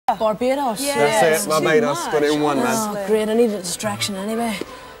Barbados. Yeah. That's it, Barbados. Got it in one, man. Oh, great, I need a distraction anyway.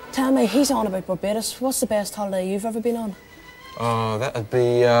 Tell me, he's on about Barbados. What's the best holiday you've ever been on? Oh, that'd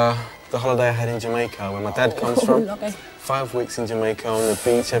be the holiday I had in Jamaica, where my dad comes from. Lucky. 5 weeks in Jamaica on the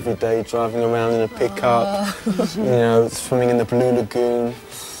beach every day, driving around in a pickup, you know, swimming in the Blue Lagoon.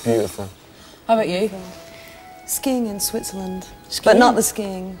 Beautiful. How about you? Skiing in Switzerland. Skiing? But not the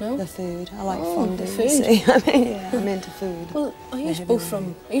skiing, No? the food. I like Oh, fondue. the food. See? I mean, yeah, I'm into food. Well, are you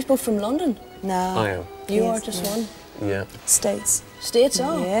both from London? No. I am. You Yes, are just yeah. one. Yeah. States. States,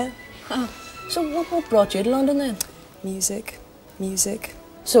 oh. Yeah. So what brought you to London then? Music.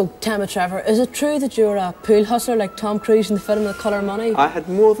 So, tell me, Trevor, is it true that you're a pool hustler like Tom Cruise in the film The Colour Money? I had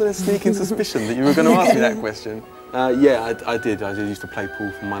more than a sneaking suspicion that you were going to ask me that question. Yeah, I did. I used to play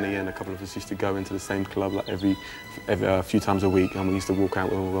pool for money, and a couple of us used to go into the same club like every few times a week, and we used to walk out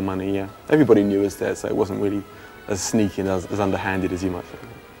with all the money. Yeah, everybody knew us there, so it wasn't really as sneaky and as underhanded as you might think.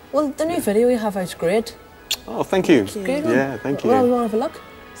 Well, the new video you have out's great. Oh, thank you. Great one. Yeah, thank you. Well, you want to have a look?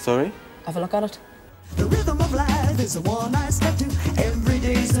 Sorry? Have a look at it. The rhythm of life is the one I step to. Every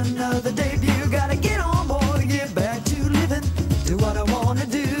day's another debut. Gotta get on board, get back to living. Do what I wanna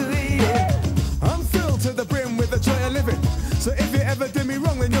do, yeah. I'm filled to the brim with the joy of living. So if you ever did me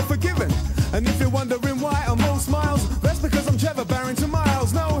wrong, then you're forgiven. And if you're wondering why I'm all smiles, that's because I'm Trevor Barrington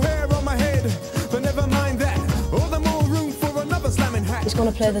Miles. No hair on my head, but never mind that. All the more room for another slamming hat. He's going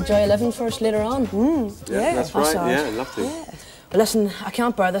to play the Joy of Living for us later on. Yeah. That's right. sorry. Yeah, I'd love to. Yeah. Well, listen, I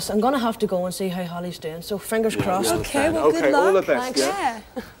can't bear this. I'm going to have to go and see how Holly's doing, so fingers crossed. Okay, well, Okay, good luck. all the best. Thanks. Yeah.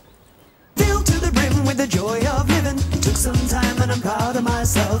 Filled to the brim with the joy of living. Took some time and I'm proud of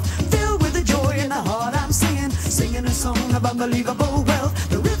myself. Filled with the joy in the heart I'm singing a song of unbelievable wealth.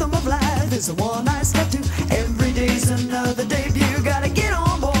 The rhythm of life is the one I step to. Every day's another debut. Gotta get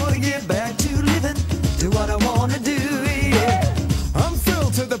on board and get back to living. Do what I wanna do, yeah. I'm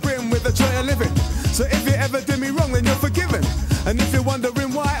filled to the brim with the joy of living. So if you ever did me wrong, then you're forgiven. And if you're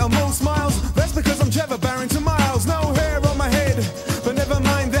wondering why I'm all smiles, that's because I'm Trevor Barrington Miles. No hair on my head, but never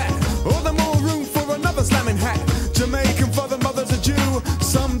mind that. All the more room for another slamming hat. Jamaican for the mother's a Jew.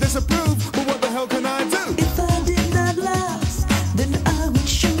 Some disapprove, but what the hell can I do? If I did not laugh, then I would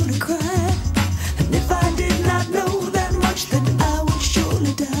surely cry. And if I did not know that much, then I would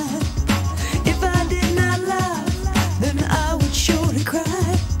surely die. If I did not laugh, then I would surely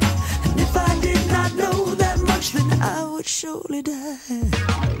cry. And if I did not know that much, then I would surely die.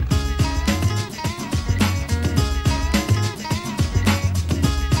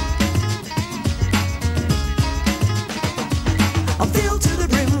 I'm filled to the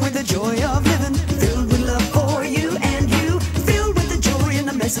brim with the joy of living, filled with love for you and you, filled with the joy in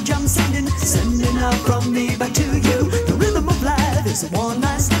the message I'm sending out from me back to you. The rhythm of life is the one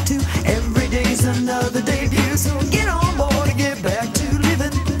I step to. Every day's another debut, so get on board and get back to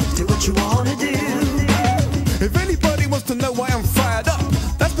living. Do what you wanna do. If anybody wants to know why I'm fired up,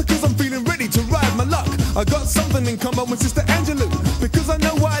 that's because I'm feeling ready to ride my luck. I got something in common with Sister Angelou, because I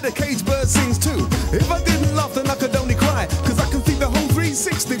know why the cage bird sings too. If I didn't laugh, then I could only cry, cause I can see the whole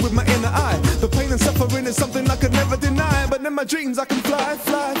 360 with my inner eye. The pain and suffering is something I could never deny, but in my dreams I can fly,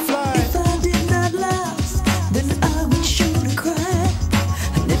 fly, fly. If I did not laugh, then I would surely cry.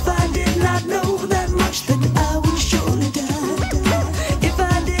 And if I did not know that much, then I would surely die. If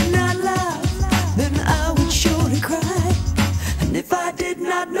I did not laugh, then I would surely cry. And if I did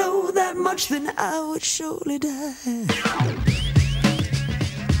not know that much, then I would surely die.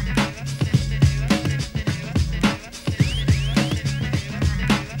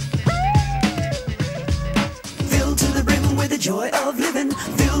 With the joy of living,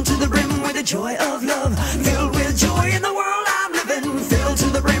 filled to the brim with the joy of love, filled with joy in the world I'm living, filled to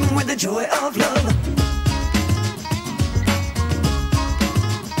the brim with the joy of love.